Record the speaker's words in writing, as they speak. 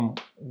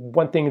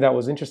one thing that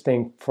was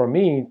interesting for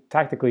me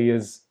tactically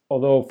is,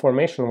 although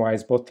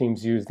formation-wise both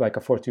teams used like a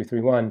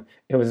 4-2-3-1,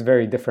 it was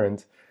very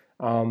different.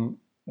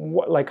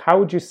 Like, how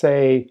would you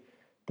say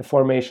the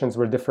formations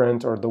were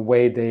different, or the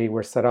way they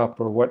were set up,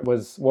 or what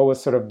was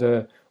sort of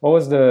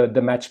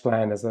the match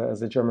plan, as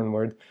a German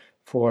word,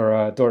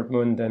 for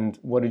Dortmund, and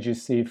what did you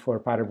see for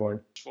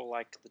Paderborn? For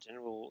like the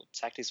general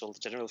tactics or the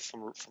general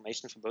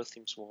formation for both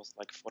teams was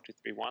like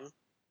 4-2-3-1,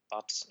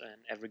 but in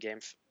every game,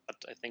 but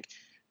I think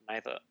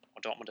neither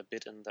Dortmund a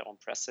bit in their own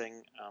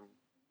pressing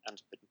and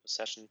a bit in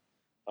possession,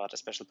 but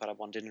especially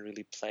Paderborn didn't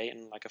really play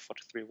in like a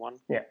 4-2-3-1.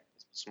 Yeah.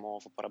 It was more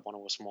for Paderborn.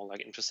 It was more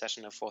like in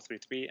possession a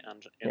 4-3-3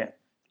 and in Yeah.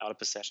 out of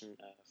possession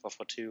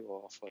 4-4-2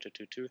 or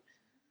 4-2-2-2.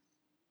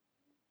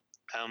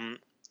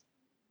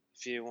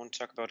 If you want to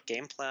talk about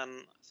game plan,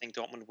 I think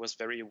Dortmund was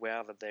very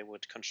aware that they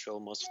would control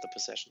most of the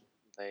possession.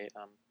 They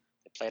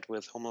played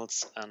with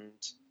Hummels and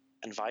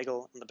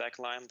Weigl in the back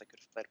line. They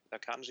could have played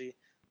with Akanji,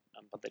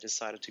 but they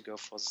decided to go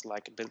for this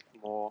like a bit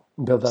more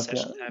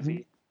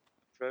possession-heavy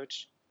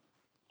approach.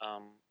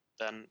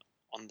 Then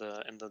in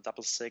the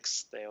double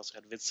six, they also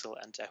had Witzel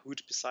and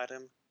Dahoud beside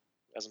him,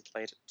 who hasn't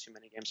played too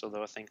many games,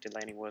 although I think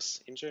Delaney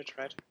was injured,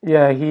 right?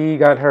 Yeah, he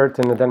got hurt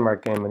in the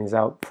Denmark game and he's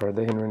out for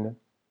the Hinrunde.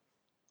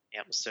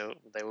 Yeah, so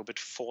they were a bit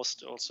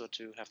forced also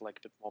to have like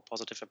a bit more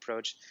positive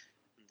approach.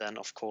 And then,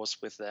 of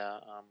course, with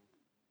their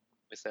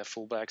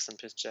fullbacks and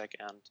Piszczek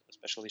and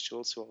especially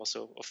Schulz, who are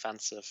also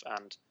offensive,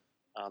 and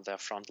their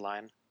front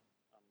line,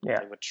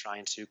 they were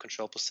trying to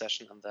control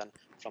possession, and then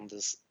from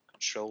this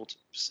controlled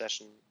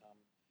possession,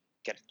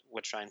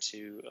 we're trying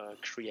to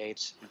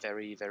create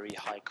very, very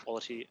high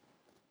quality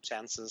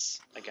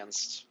chances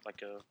against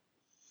like a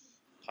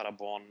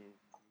Paderborn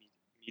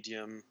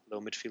medium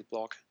low midfield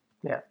block.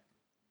 Yeah.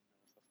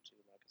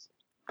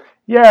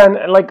 Yeah,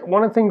 and like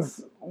one of the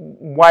things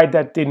why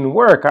that didn't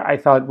work, I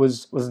thought,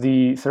 was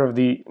the sort of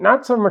the,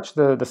 not so much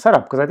the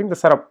setup, because I think the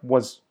setup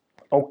was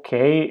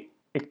okay,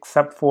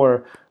 except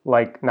for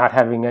like not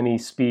having any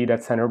speed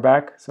at center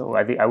back. So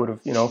I think I would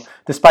have,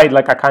 despite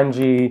like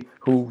Akanji,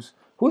 whose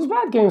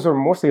bad games were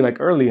mostly like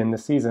early in the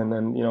season,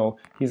 and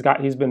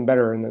he's been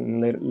better in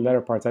the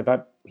later parts. I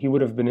thought he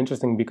would have been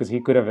interesting because he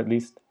could have at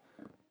least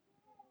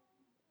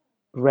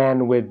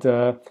ran with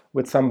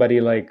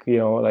somebody like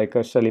like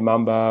a Shelly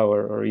Mamba,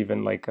 or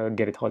even like a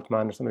Gerrit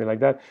Holtmann or somebody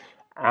like that.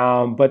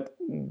 But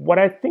what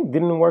I think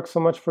didn't work so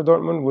much for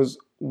Dortmund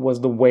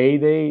was the way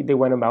they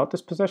went about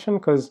this possession,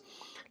 because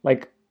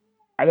like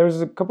there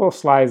was a couple of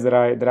slides that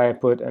I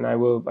put, and I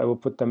will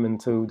put them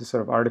into the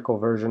sort of article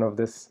version of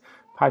this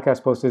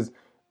podcast post.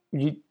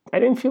 I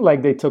didn't feel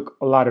like they took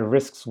a lot of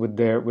risks with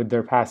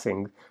their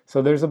passing.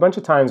 So there's a bunch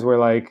of times where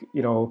like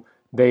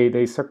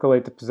they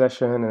circulate the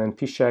possession, and then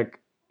Piszczek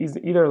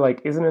either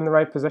like isn't in the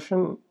right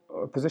position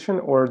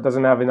or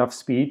doesn't have enough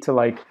speed to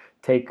like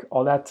take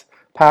all that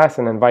pass,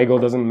 and then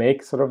Weigl doesn't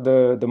make sort of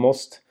the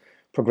most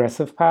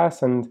progressive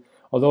pass. And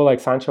although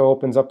like Sancho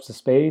opens up the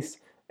space,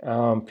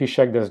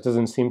 Piszczek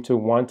doesn't seem to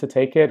want to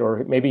take it,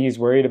 or maybe he's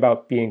worried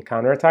about being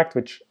counterattacked,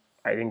 which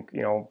I think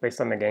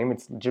based on the game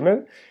it's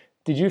legitimate.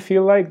 Did you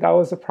feel like that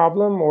was a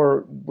problem,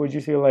 or would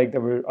you feel like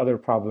there were other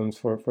problems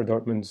for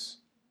Dortmund's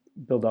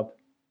build up?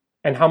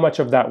 And how much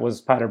of that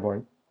was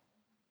Paderborn?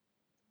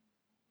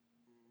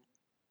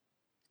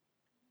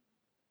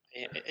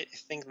 I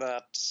think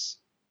that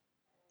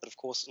of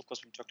course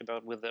we talked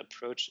about with the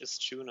approach is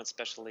true, and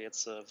especially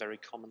it's a very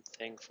common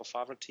thing for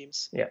father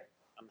teams. Yeah.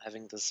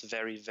 Having this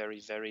very,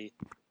 very, very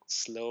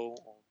slow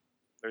or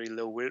very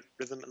low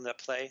rhythm in their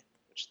play,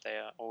 which they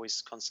are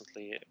always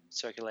constantly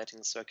circulating,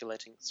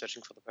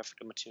 searching for the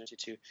perfect opportunity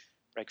to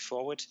break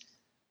forward.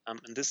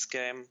 In this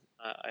game,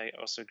 I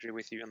also agree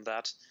with you in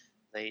that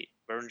they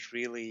weren't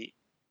really.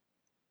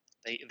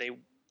 They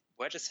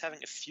were just having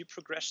a few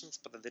progressions,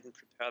 but they didn't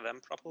prepare them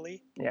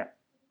properly. Yeah.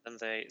 And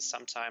they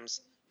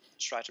sometimes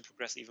try to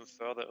progress even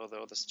further,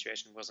 although the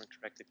situation wasn't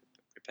correctly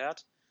prepared.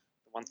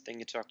 The one thing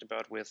you talked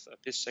about with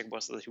Piszczek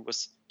was that he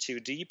was too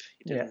deep.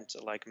 He didn't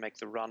like make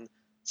the run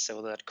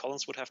so that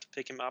Collins would have to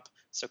pick him up.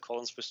 So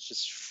Collins was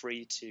just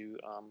free to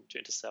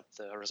intercept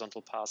the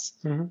horizontal pass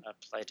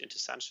played into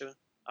Sancho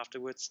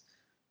afterwards.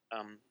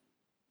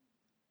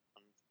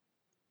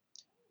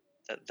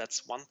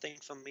 That's one thing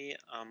for me.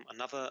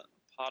 Another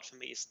part for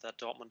me is that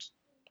Dortmund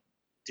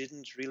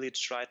didn't really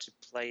try to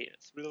play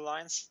through the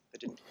lines. They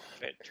didn't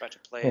try to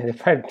play. Yeah,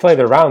 they played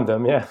around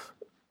them, yeah.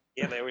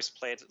 Yeah, they always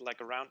played like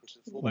around into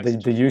the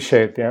fullbacks. The U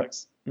shape, yeah.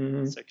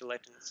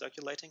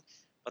 Circulating,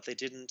 but they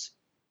didn't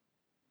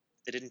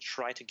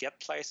try to get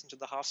players into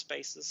the half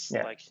spaces,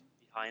 like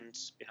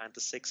behind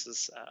the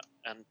sixes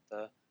and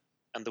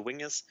the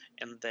wingers.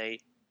 And they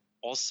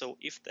also,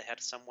 if they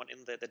had someone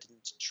in there, they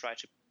didn't try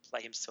to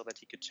play him so that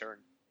he could turn.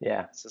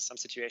 Yeah. So some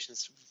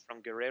situations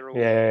from Guerrero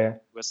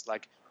was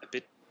like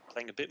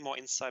playing a bit more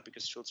inside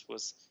because Schulz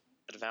was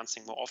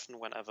advancing more often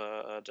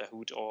whenever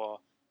Dahoud or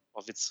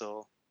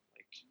Witzel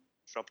like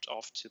dropped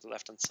off to the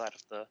left hand side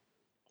of the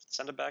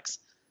center backs.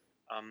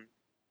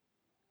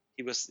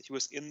 He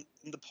was in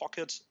the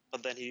pocket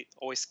but then he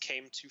always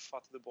came too far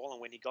to the ball,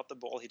 and when he got the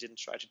ball, he didn't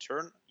try to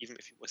turn, even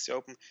if he was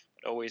open,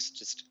 but always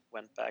just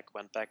went back,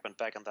 and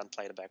then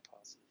played a back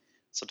pass.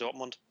 So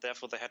Dortmund,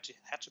 therefore, they had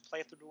to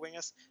play through the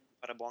wingers,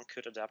 and Paderborn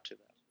could adapt to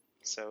that.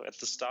 So at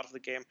the start of the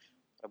game,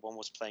 Paderborn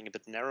was playing a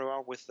bit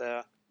narrower with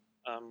the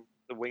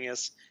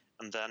wingers,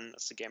 and then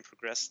as the game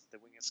progressed, the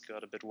wingers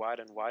got a bit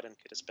wider and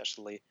could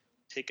especially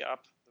pick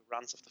up the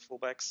runs of the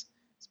fullbacks,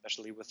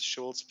 especially with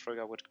Schulz.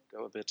 Pröger would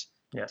go a bit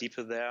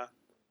deeper there,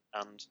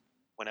 and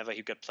whenever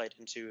he got played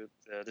into,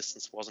 the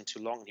distance wasn't too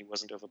long and he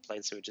wasn't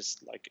overplayed, so he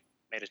just like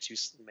made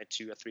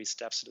 2 or 3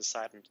 steps to the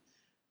side and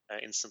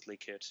instantly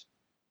could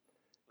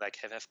like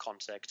have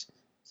contact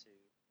to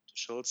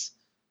Schulz.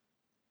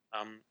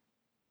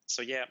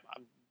 So yeah,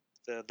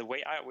 the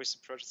way I always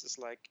approach this is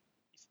like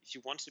if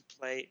you want to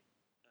play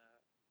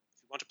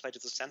to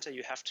the center,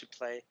 you have to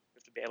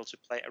be able to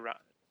play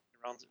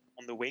around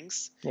on the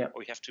wings,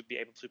 or you have to be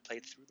able to play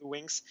through the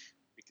wings,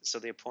 so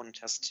the opponent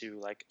has to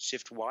like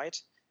shift wide.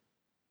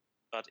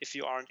 But if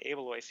you aren't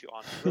able, or if you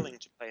aren't willing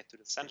to play through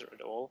the center at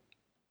all,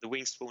 the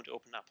wings won't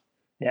open up.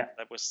 Yeah,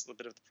 that was a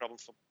bit of the problem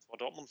for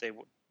Dortmund. They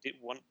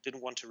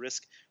didn't want to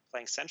risk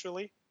playing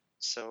centrally,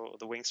 so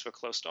the wings were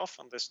closed off,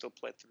 and they still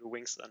played through the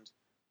wings and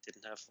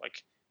didn't have they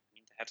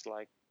had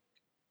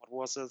what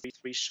was it,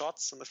 3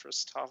 shots in the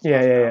first half.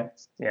 Yeah.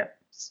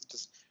 It's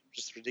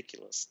just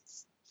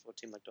ridiculous for a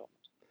team like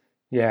Dortmund.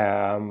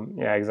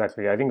 Yeah,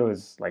 exactly. I think it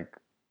was like,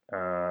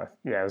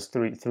 it was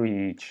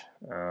three each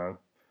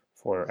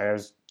for, and it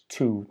was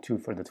two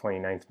for the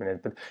 29th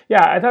minute. But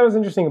yeah, I thought it was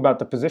interesting about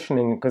the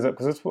positioning, because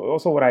it's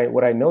also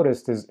what I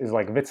noticed is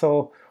like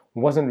Witsel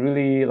wasn't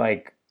really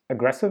like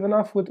aggressive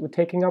enough with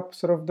taking up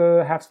sort of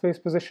the half space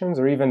positions,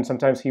 or even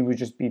sometimes he would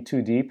just be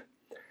too deep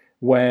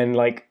when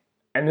like,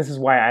 and this is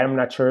why I'm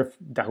not sure if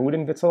Dahoud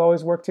and Witsel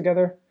always work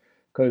together,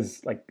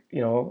 because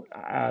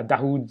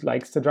Dahoud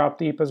likes to drop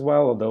deep as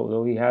well,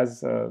 although he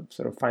has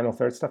sort of final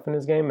third stuff in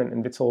his game,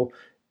 and Witsel,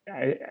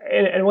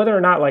 and whether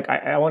or not, like,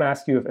 I want to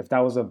ask you if that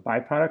was a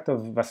byproduct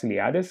of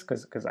Vassiliadis,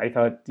 because I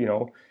thought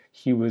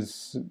he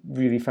was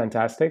really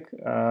fantastic,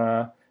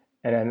 and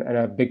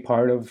a big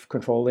part of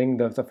controlling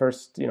the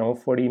first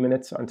 40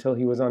 minutes until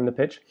he was on the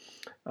pitch.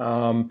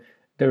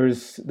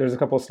 There's a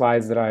couple of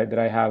slides that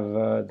I have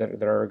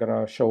that are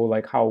gonna show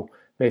like how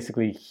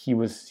basically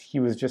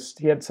Witsel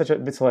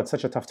had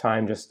such a tough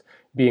time just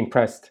being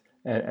pressed,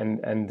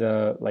 and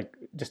like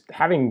just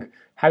having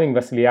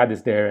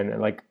Vassiliadis there,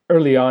 and like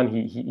early on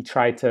he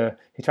tried to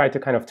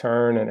kind of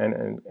turn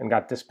and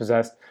got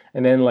dispossessed,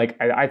 and then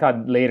like I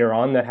thought later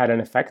on that had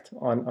an effect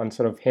on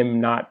sort of him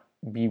not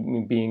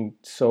being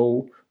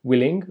so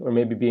willing, or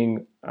maybe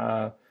being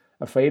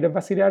afraid of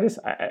Vassiliadis.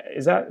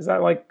 Is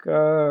that like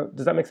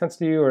does that make sense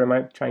to you, or am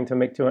I trying to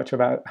make too much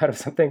out of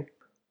something?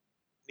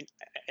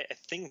 I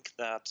think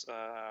that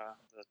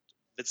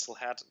Witsel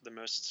had the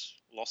most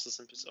losses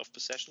of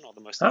possession, or the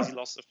most easy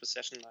losses of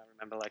possession. I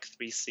remember like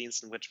 3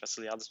 scenes in which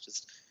Vassiliadis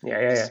just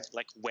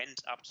like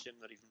went up to him,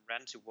 not even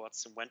ran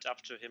towards him, went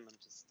up to him and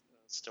just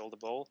stole the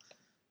ball.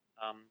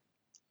 I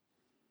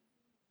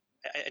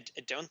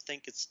don't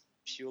think it's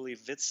purely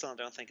Witsel. I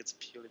don't think it's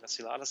purely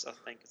Vassiliadis. I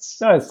think it's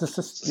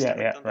just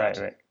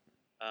right.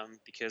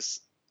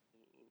 Because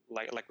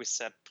like we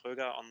said,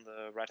 Pröger on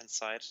the right hand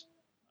side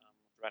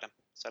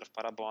of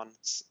Paderborn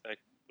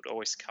would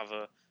always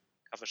cover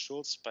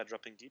Schulz by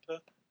dropping deeper.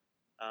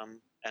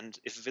 And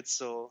if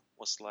Witsel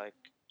was like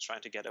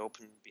trying to get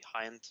open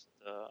behind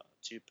the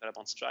 2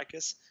 Paderborn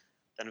strikers,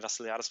 then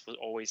Vassiliadis would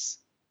always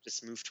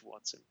just move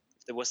towards him.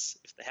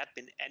 If there had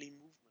been any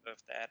movement, or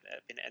if there had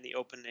been any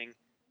opening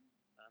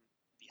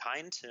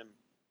behind him,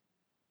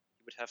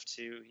 he would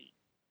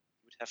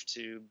have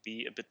to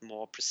be a bit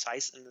more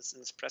precise in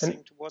his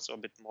pressing towards, or a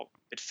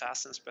bit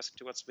faster in his pressing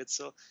towards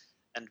Witsel,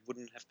 and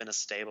wouldn't have been as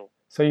stable.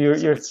 So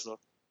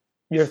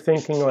you're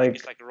thinking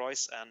if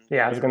Royce and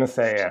I was gonna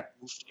say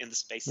moved in the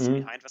spaces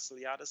behind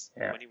Vassiliadis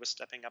when he was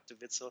stepping up to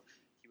Witsel,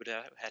 he would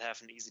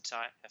have an easy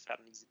time,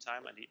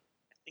 and I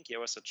think he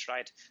also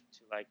tried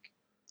to like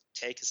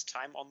take his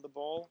time on the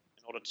ball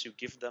in order to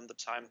give them the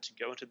time to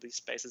go into these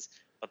spaces,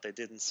 but they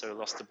didn't, so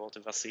lost the ball to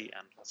Vassi,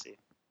 and Vassi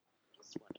just went